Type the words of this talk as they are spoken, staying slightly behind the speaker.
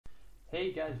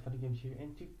Hey guys, Funny Games here,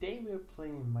 and today we're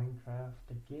playing Minecraft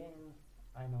again.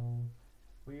 I know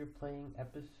we are playing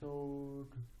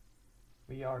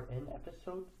we are in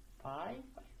episode 5,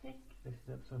 I think. This is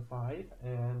episode 5,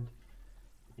 and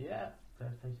yeah,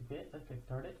 that's basically it. Let's get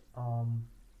started.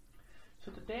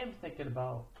 So today I'm thinking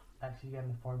about actually getting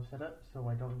the farm set up so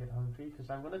I don't get hungry, because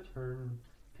I'm going to turn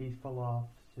peaceful off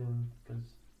soon, because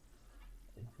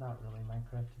it's not really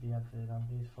Minecraft to be absolutely on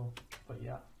peaceful, but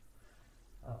yeah.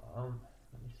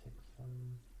 Let me see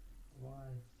some. Why?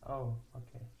 Oh,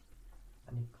 okay.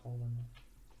 I need coal in there.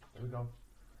 There we go.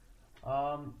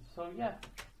 So yeah.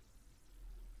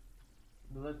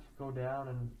 Let's go down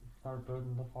and start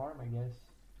building the farm, I guess.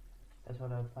 That's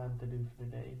what I plan to do for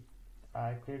today.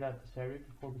 I cleared out this area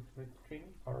before we start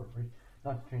training, or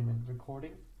not training,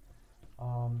 recording.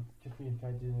 Just for you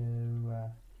guys to,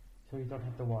 so you don't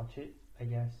have to watch it, I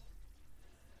guess.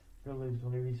 Really, is the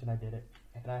only reason I did it.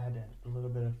 And I had a little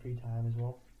bit of free time as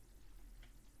well.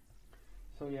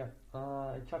 So yeah,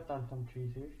 I chopped down some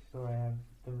trees here, so I have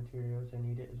the materials I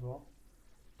needed as well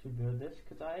to build this.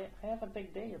 Cause I have a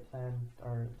big day planned,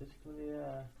 or this is gonna be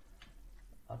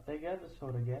a big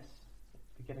episode, I guess.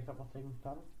 To get a couple things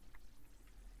done,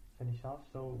 finish off.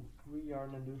 So we are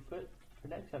on a new foot for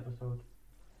next episode.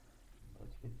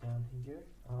 Let's get down here.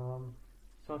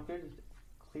 So I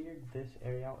cleared this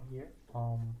area out here.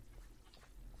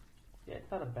 Yeah,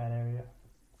 it's not a bad area.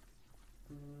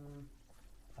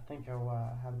 I think I'll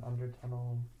have an under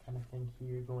tunnel kind of thing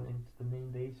here going into the main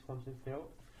base once it's built.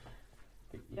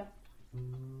 But yeah,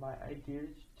 my idea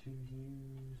is to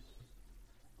use,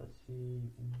 let's see,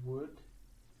 wood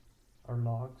or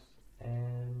logs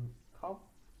and cobble.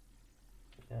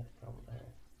 Yeah, cobble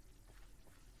there.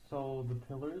 So the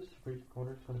pillars for each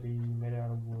corner is going to be made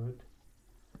out of wood.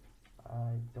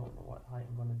 I don't know what height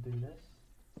I'm going to do this.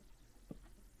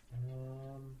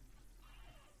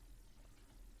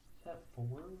 Is that 4?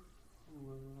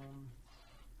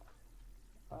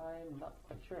 I'm not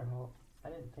quite sure how. I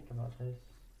didn't think about this.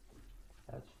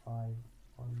 That's 5.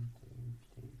 1,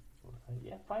 2, 3, 4, 5.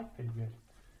 Yeah, 5 pretty good.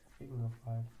 We can go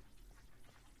 5.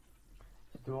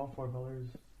 Let's do all 4 pillars.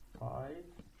 5.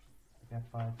 I got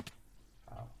 5.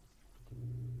 Ow.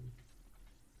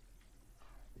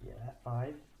 Yeah,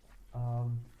 5.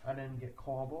 I didn't get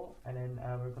cobble, and then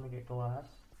we're gonna get glass.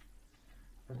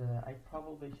 For the, I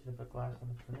probably should have put glass on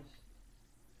the furnace.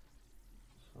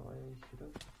 So I should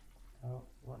have.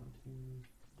 1, 2,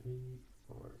 3,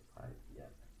 4, 5.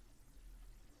 Yeah.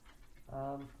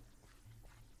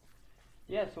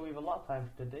 Yeah. So we have a lot of time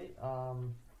for today.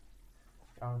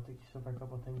 I'll take you over a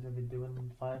couple of things I've been doing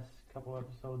the last couple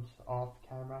episodes off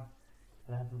camera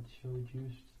that I haven't showed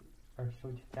you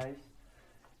guys,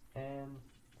 and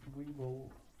we will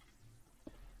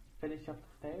finish up the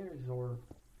stairs or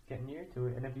get near to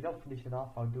it. And if we don't finish it off,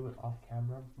 I'll do it off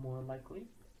camera more likely.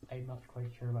 I'm not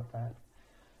quite sure about that.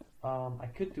 I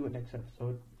could do it next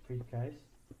episode for you guys.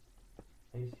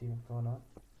 So you see what's going on.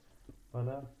 But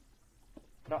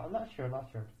no, I'm not sure.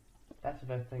 That's the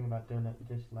best thing about doing it.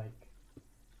 Just like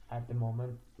at the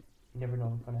moment, you never know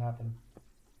what's gonna happen.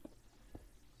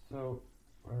 So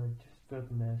we're just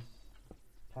building this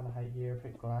kind of height here.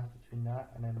 Put glass between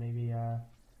that, and then maybe a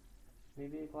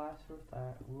glass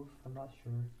roof. I'm not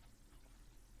sure.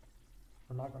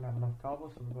 We're not gonna have enough cobble,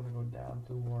 so we're gonna go down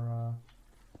to our.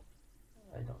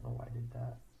 I don't know why I did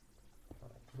that.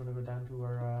 We're gonna go down to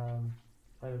our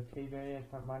little cave area and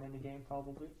start mining the game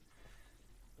probably.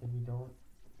 If we don't,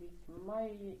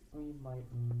 we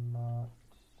might not.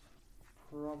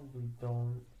 Probably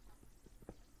don't.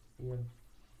 We have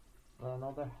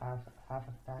another half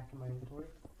a stack in my inventory,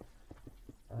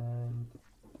 and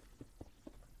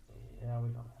yeah, we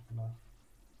don't have enough.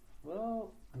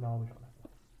 Well, no, we don't have enough.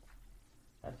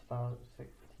 That's about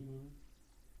 16.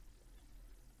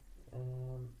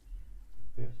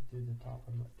 We have to do the top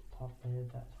layer,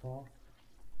 that's all,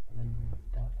 and then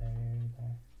that area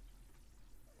there.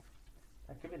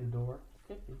 That could be the door.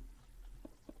 Could be.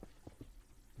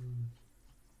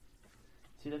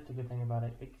 See, that's the good thing about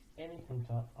it. Anything's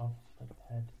off the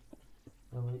head,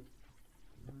 really.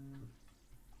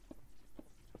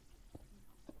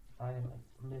 I am like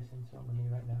missing so many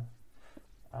right now.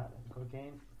 Let's go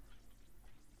again.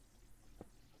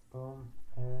 Boom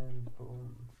and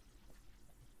boom.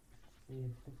 We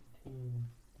have 15.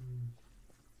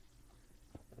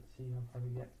 Let's see how far we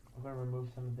get. I'm gonna remove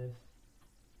some of this.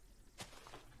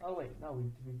 Oh wait, no,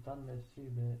 we've done this too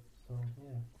bit, so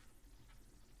yeah.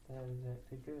 That is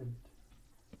actually good.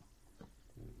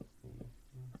 2, 3,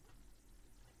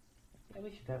 4. Yeah, we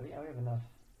should have. Yeah, we have enough.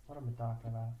 What am I talking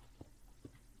about?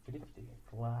 We need to get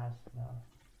glass now.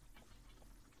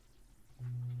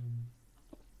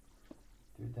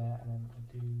 that, and then I'll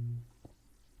do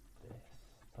this.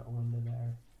 Put a window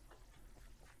there.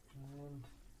 And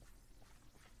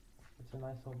it's a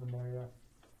nice open area.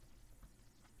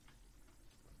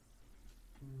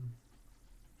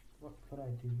 What could I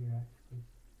do here actually?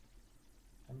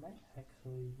 I might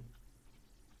actually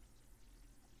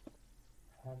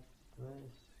have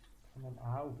this coming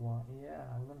out one. Yeah,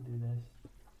 I'm gonna do this.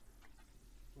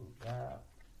 That.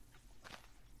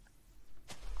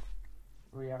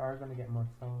 We are gonna get more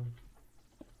stone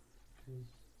because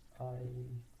I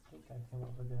think I came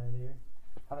up with a good idea.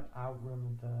 Have it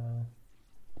outrun the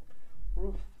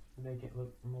roof to make it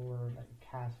look more like a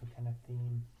castle kind of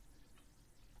theme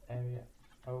area.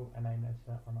 Oh, and I messed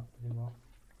that one up pretty well.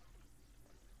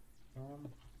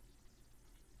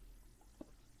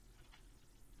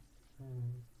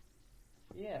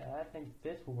 Yeah, I think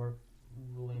this will work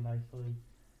really nicely.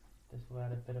 This will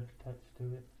add a bit of touch to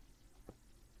it.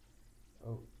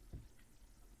 Oh.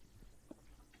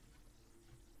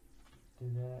 Do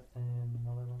that, and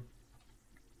another one.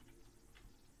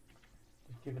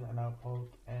 Just give it an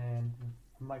outpost, and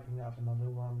I might bring up another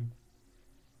one,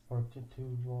 or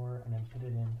two more, and then put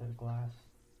it into the glass.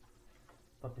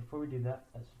 But before we do that,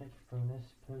 let's make a furnace,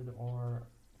 put our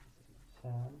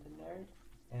sand in there,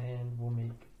 and we'll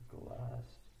make glass.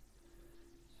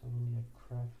 So we need a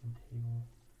crafting table.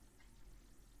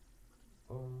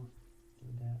 Boom, do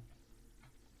that.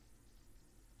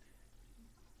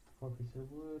 4 pieces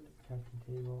of wood, crafting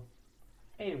table,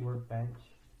 a workbench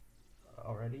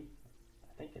already.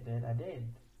 I think it did. I did.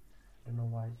 I don't know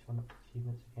why it's showing up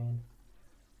achievements again.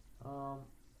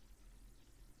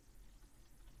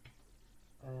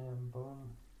 And boom.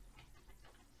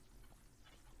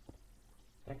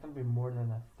 That can be more than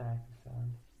a stack of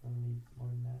sand. I need more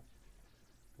than that.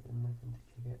 There's nothing to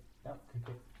kick it. Yep, kick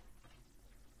it.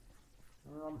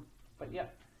 But yeah.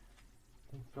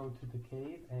 Let's go to the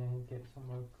cave and get some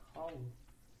more coal.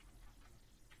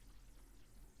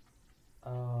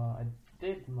 I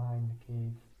did mine the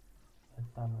cave. I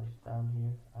found it was down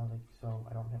here. So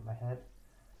I don't hit my head.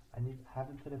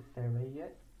 Haven't put a stairway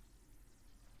yet.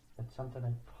 That's something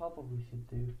I probably should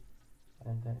do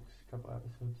in the next couple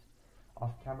episodes.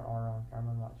 Off camera or on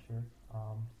camera, I'm not sure.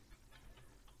 Let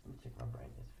me check my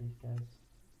brightness for you guys.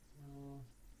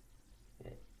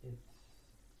 Yeah, it's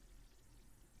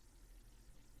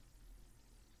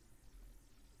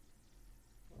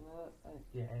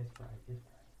yeah, it's bright. It's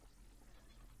bright.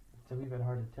 It's a wee bit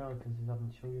hard to tell because it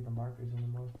doesn't show you the markers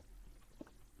anymore.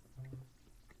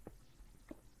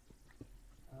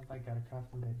 If I got a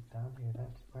crafting table down here,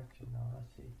 that's the question now.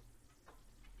 Let's see.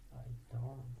 I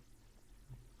don't.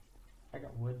 I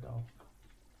got wood though.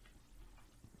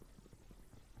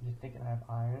 I'm just thinking I have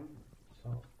iron, so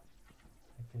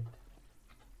I could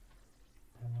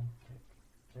have one stick.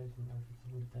 There's another piece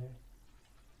of wood there.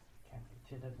 Can't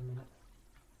reach it at the minute.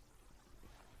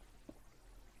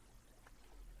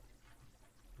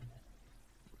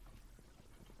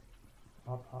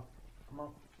 Hop, hop, come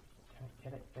on.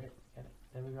 Get it, get it, get it.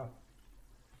 There we go.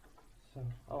 So,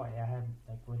 oh yeah, I had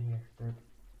like wood here, dirt.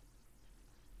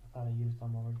 I thought I used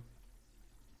them already.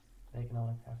 Make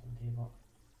another crafting table.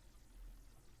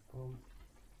 Boom.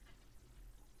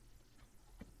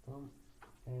 Boom.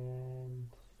 And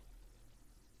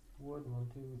wood,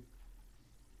 1, 2.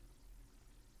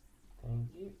 Thank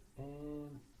you.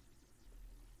 And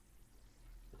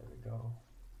there we go.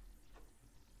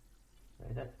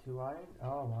 Is that 2 iron?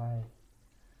 Oh my.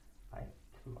 I have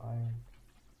 2 iron.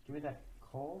 Give me that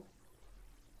coal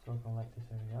so I can light this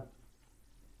area up.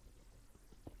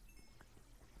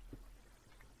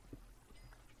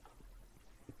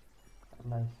 A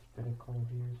nice bit of coal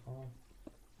here as well.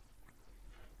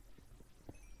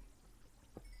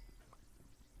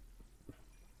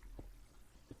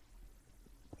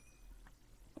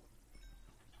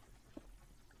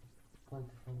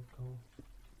 Plentiful of coal.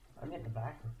 I'm hitting the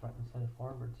backwards button instead of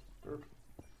forwards. Dirt.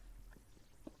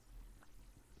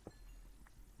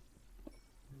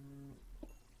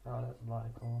 Oh, that's a lot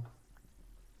of coal.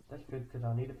 That's good because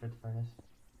I'll need it for the furnace.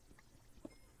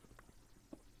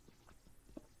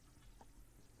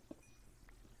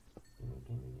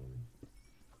 Gimme.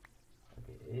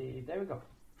 Okay, there we go.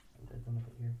 There's one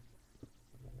over here.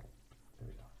 There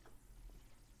we go.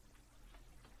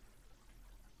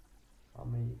 I'll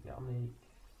make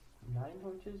 9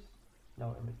 torches?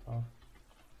 No, it'll make 12.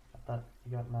 I thought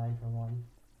you got 9 for 1.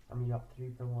 I mean, you got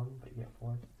 3 for 1, but you get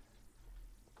 4.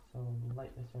 So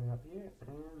light this area up here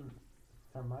and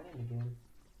start mining again.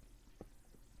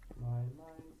 Mine.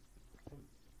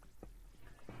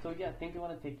 So yeah, I think I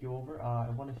want to take you over. I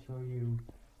want to show you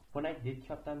when I did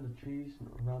chop down the trees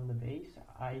around the base.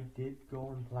 I did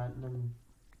go and plant them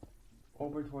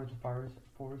over towards the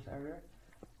forest area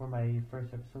where my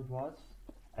first episode was.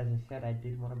 As I said, I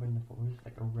did want to bring the forest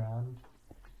like around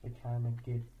to kind of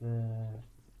give the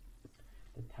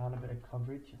town a bit of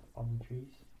coverage of the trees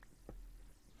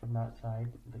from that side.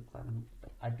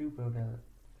 I do build a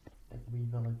like wee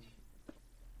village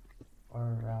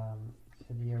or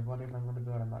city or whatever I'm going to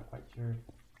build. I'm not quite sure.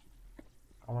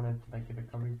 I wanted to like give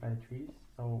it coverage by the trees,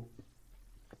 so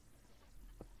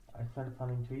I started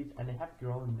planting trees, and they have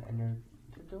grown, and they're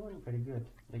doing pretty good.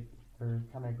 Like they're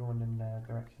kind of going in the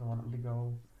direction I want them to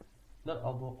go. Not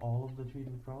all of the trees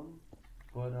have grown,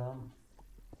 but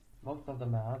most of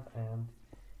them have, and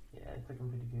yeah, it's looking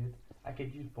pretty good. I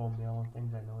could use bone meal and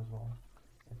things I know as well,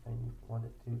 if I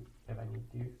wanted to, if I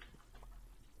need to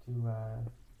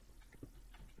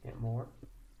get more.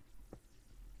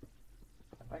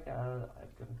 I've got a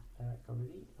stack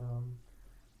already.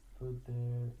 Put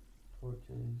the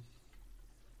torches.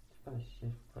 Just gonna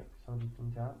shift like some of these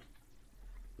things out,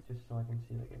 just so I can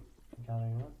see like it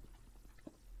gathering up.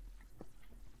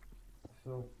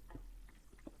 So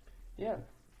yeah,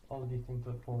 all of these things to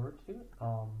look forward to.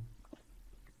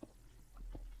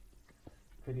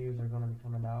 Videos are gonna be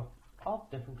coming out of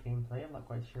different gameplay. I'm not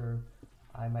quite sure.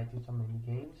 I might do some mini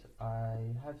games. I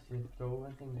have saved go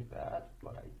and things like that,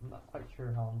 but I'm not quite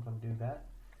sure how I'm gonna do that.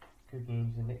 Good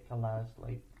games in it can last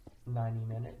like 90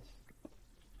 minutes,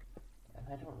 and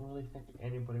I don't really think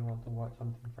anybody wants to watch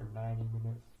something for 90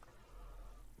 minutes.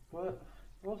 But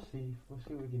we'll see. We'll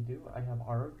see what we can do. I have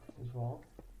Ark as well.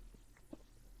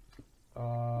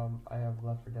 I have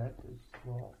Left 4 Dead as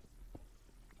well.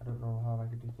 I don't know how I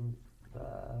could do things.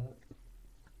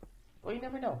 Well, you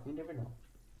never know. You never know.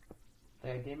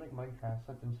 Like a game like Minecraft,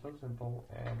 something so simple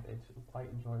and it's quite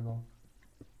enjoyable.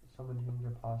 So many things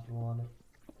are possible on it.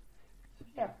 So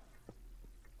yeah.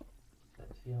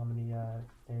 Let's see how many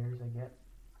stairs I get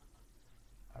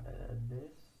out of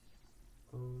this.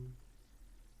 Boom.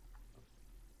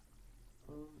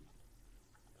 Boom.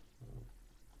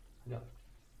 Yeah.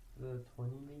 The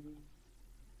 20 maybe?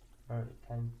 Or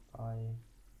 10 by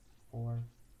 4.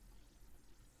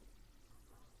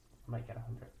 I might get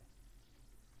 100.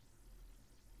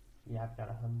 Yeah, I've got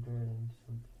 100 and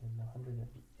something,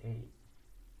 108.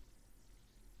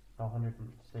 No,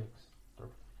 106.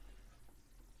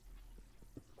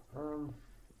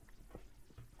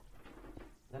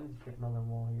 Let me just get another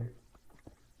wall here.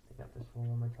 Pick up this wall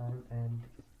one more time and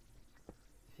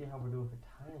see how we're doing for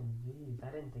time. Jeez,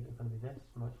 I didn't think it was going to be this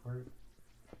much work.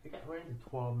 We're into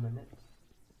 12 minutes.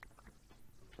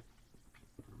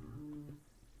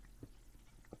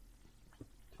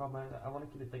 12 minutes. I want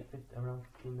to keep it like around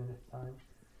 15 minutes time.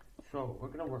 So we're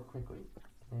going to work quickly.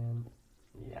 And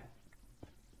yeah.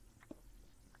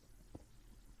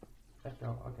 Let's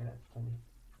go. Okay, that's plenty.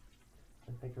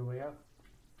 Let's make our way up.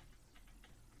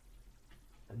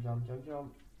 Jump, jump,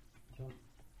 jump. Jump.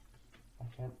 I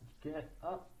can't get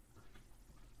up.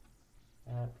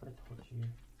 Put a torch here.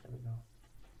 There we go.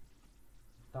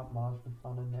 Stop mobs from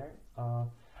spawning there.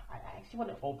 I actually want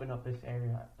to open up this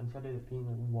area instead of it being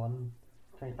like one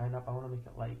straight line up. I want to make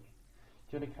it like,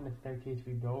 do you know the kind of staircase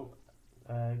we built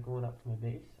going up to my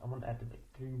base? I want to add like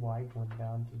 3 wide going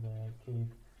down to the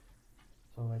cave.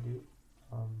 So I do.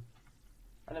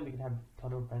 And then we can have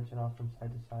tunnel branching off from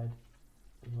side to side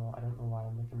as well. I don't know why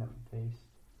I'm looking at the base.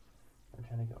 I'm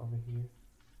trying to get over here.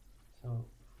 So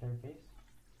staircase.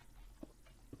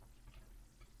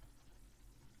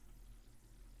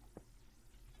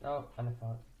 Oh, and I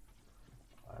thought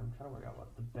I'm trying to work out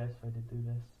what the best way to do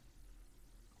this.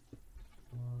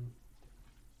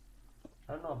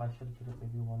 I don't know if I should put it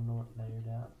maybe one more layer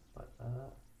down, but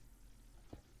it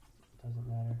doesn't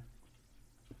matter.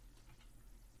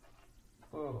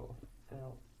 Oh,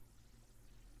 fell.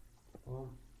 Boom.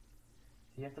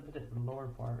 So you have to put it in the lower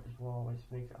part as well, which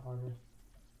makes it harder.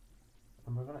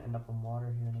 And we're gonna end up in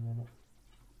water here in a minute,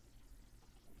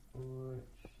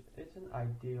 which isn't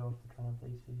ideal for trying to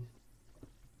place these.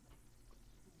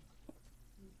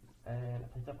 And I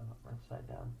picked up on upside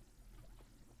down.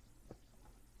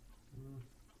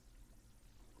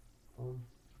 Boom.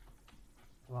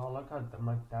 Wow, look how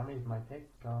much damage my pick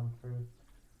gone through.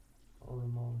 Holy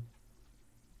moly.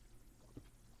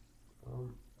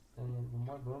 Boom. And one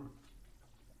more boom.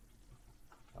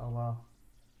 Oh wow.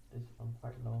 This I'm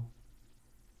quite low.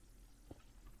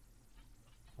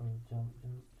 So jump,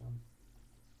 jump, jump.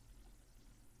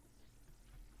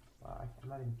 Wow, I'm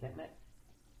not even getting it.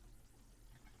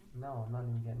 No, I'm not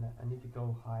even getting it. I need to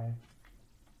go higher.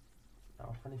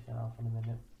 I'll finish it off in a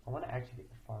minute. I want to actually get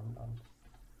the farm done.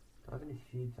 Do I have any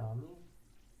seeds on me?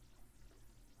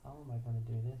 How am I going to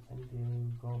do this? I need to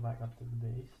go back up to the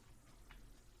base.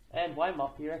 And while I'm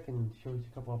up here, I can show you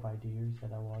a couple of ideas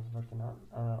that I was working on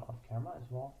off camera as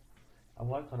well. I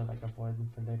was gonna like avoid them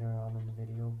for later on in the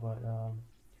video, but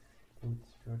since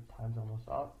your time's almost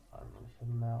up, I'm gonna show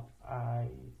them now. I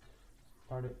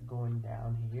started going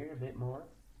down here a bit more.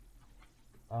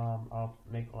 I'll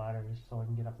make ladders so I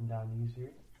can get up and down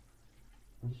easier.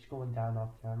 I'm just going down off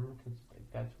camera because like,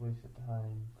 that's a waste of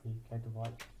time for you guys to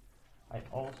watch. I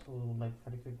also like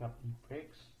try to cook up these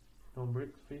bricks, stone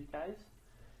bricks for you guys,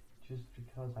 just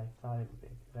because I thought it would be a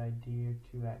good idea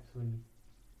to actually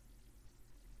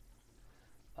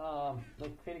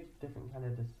like create a different kind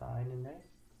of design in there.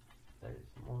 There's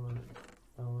more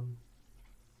stone,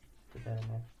 put that in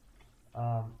there.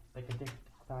 Like a different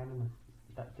design on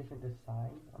that different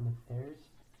design on the stairs.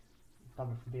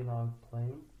 Stop it from being all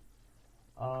plain.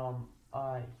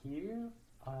 Here,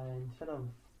 instead of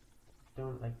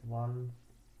doing like one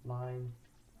line,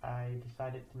 I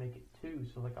decided to make it two.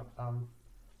 So like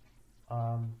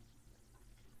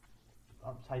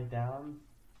upside down,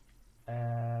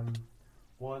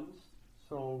 ones.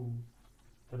 So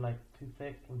they're like too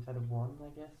thick instead of one,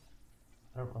 I guess.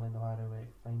 I don't really know how to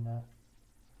explain that.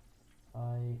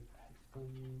 I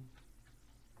actually...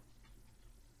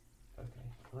 Okay,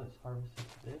 so let's harvest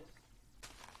this.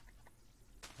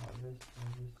 Harvest.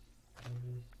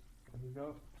 There we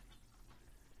go.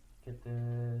 Get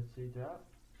the seeds out.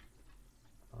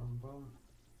 Boom.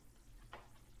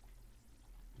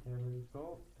 There we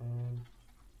go. And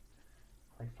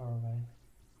quite far away.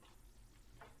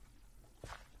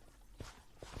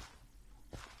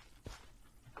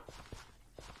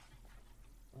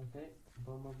 Okay.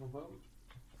 Boom.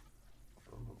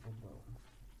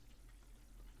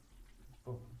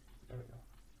 Boom. There we go.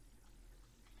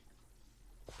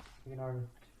 We can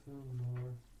harvest two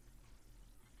more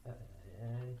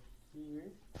here.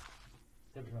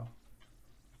 There we go.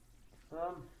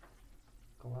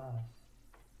 Glass.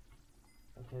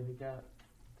 Okay, we got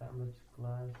that much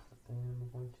glass, and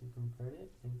we're going to convert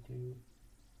it into...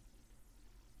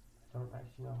 I don't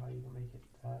actually know how you can make it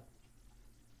that.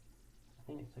 I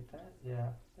think it's like that. Yeah,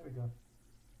 there we go.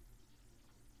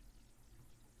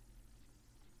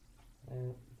 And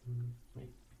we can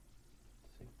make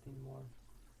 16 more.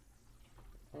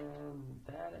 And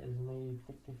that is made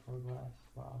 64 glass.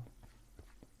 Wow.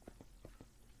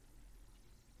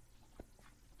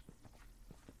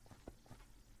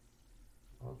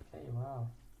 Okay, wow.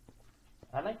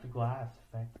 I like the glass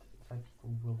effect. It's like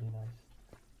really nice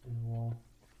as well.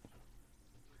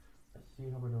 Let's see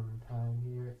how we're doing in time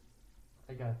here.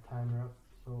 I got a timer up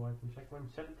so I can check. We're in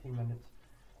 17 minutes.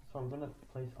 So I'm gonna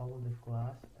place all of this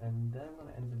glass and then I'm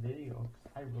gonna end the video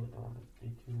because I really don't want it to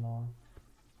be too long.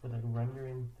 With like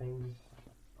rendering things,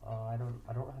 I don't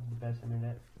have the best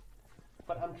internet,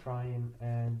 but I'm trying,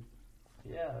 and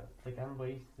yeah, like I'm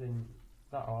wasting.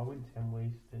 Not I wouldn't say I'm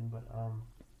wasting, but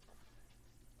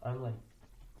I'm like,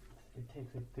 it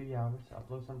takes like 3 hours to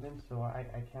upload something, so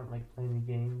I can't like play any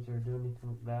games or do anything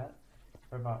like that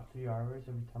for about 3 hours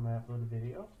every time I upload a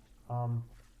video.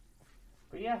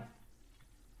 But yeah,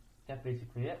 that's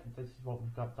basically it. This is what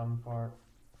we've got done for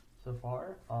so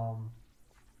far.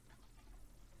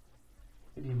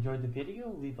 If you enjoyed the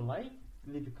video, leave a like,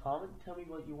 leave a comment, tell me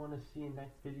what you want to see in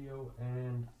next video,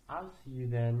 and I'll see you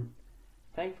then.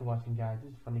 Thanks for watching, guys.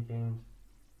 This is Funny Games.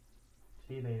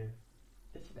 See you later.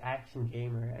 This is Action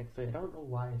Gamer. Actually, I don't know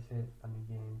why I said Funny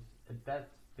Games. That's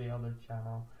the other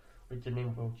channel, which the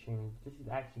name will change. This is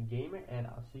Action Gamer, and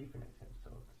I'll see you for next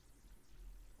episode.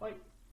 Bye.